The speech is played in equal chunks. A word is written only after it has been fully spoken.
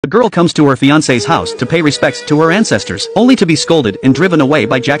A girl comes to her fiancé's house to pay respects to her ancestors, only to be scolded and driven away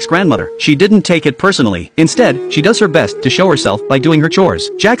by Jack's grandmother. She didn't take it personally. Instead, she does her best to show herself by doing her chores.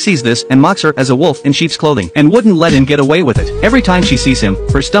 Jack sees this and mocks her as a wolf in sheep's clothing, and wouldn't let him get away with it. Every time she sees him,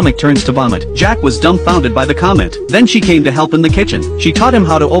 her stomach turns to vomit. Jack was dumbfounded by the comment. Then she came to help in the kitchen. She taught him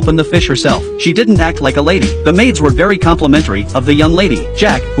how to open the fish herself. She didn't act like a lady. The maids were very complimentary of the young lady.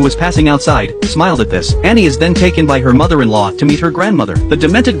 Jack, who was passing outside, smiled at this. Annie is then taken by her mother-in-law to meet her grandmother. The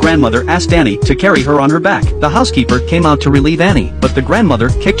demented grandmother asked Annie to carry her on her back. The housekeeper came out to relieve Annie, but the grandmother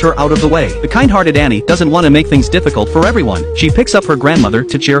kicked her out of the way. The kind-hearted Annie doesn't want to make things difficult for everyone. She picks up her grandmother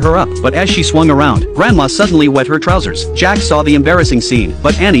to cheer her up, but as she swung around, Grandma suddenly wet her trousers. Jack saw the embarrassing scene,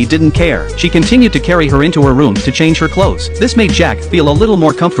 but Annie didn't care. She continued to carry her into her room to change her clothes. This made Jack feel a little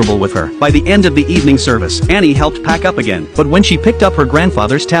more comfortable with her. By the end of the evening service, Annie helped pack up again, but when she picked up her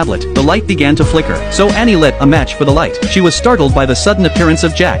grandfather's tablet, the light began to flicker. So Annie lit a match for the light. She was startled by the sudden appearance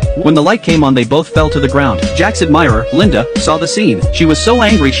of Jack. When the light came on, they both fell to the ground. Jack's admirer, Linda, saw the scene. She was so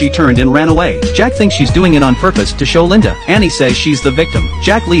angry she turned and ran away. Jack thinks she's doing it on purpose to show Linda. Annie says she's the victim.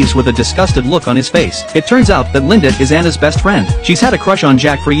 Jack leaves with a disgusted look on his face. It turns out that Linda is Anna's best friend. She's had a crush on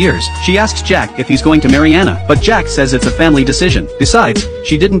Jack for years. She asks Jack if he's going to marry Anna, but Jack says it's a family decision. Besides,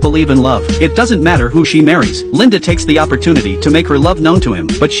 she didn't believe in love. It doesn't matter who she marries. Linda takes the opportunity to make her love known to him,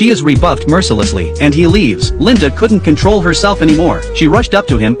 but she is rebuffed mercilessly, and he leaves. Linda couldn't control herself anymore. She rushed up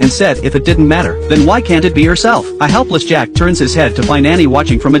to him and said if it didn't matter, then why can't it be herself? A helpless Jack turns his head to find Annie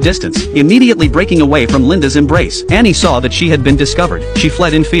watching from a distance, immediately breaking away from Linda's embrace. Annie saw that she had been discovered. She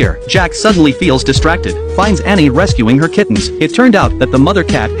fled in fear. Jack suddenly feels distracted, finds Annie rescuing her kittens. It turned out that the mother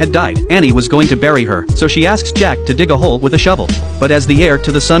cat had died. Annie was going to bury her, so she asks Jack to dig a hole with a shovel. But as the heir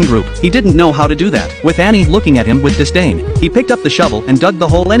to the Sun Group, he didn't know how to do that. With Annie looking at him with disdain, he picked up the shovel and dug the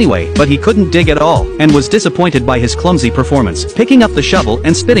hole anyway, but he couldn't dig at all, and was disappointed by his clumsy performance. Picking up the shovel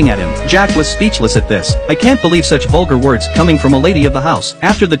and spitting at him, Jack was speechless at this. I can't believe such vulgar words coming from a lady of the house.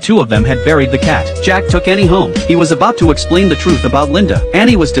 After the two of them had buried the cat, Jack took Annie home. He was about to explain the truth about Linda.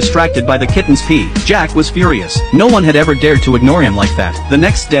 Annie was distracted by the kitten's pee. Jack was furious. No one had ever dared to ignore him like that. The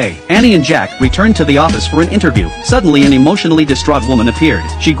next day, Annie and Jack returned to the office for an interview. Suddenly an emotionally distraught woman appeared.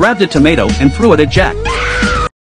 She grabbed a tomato and threw it at Jack.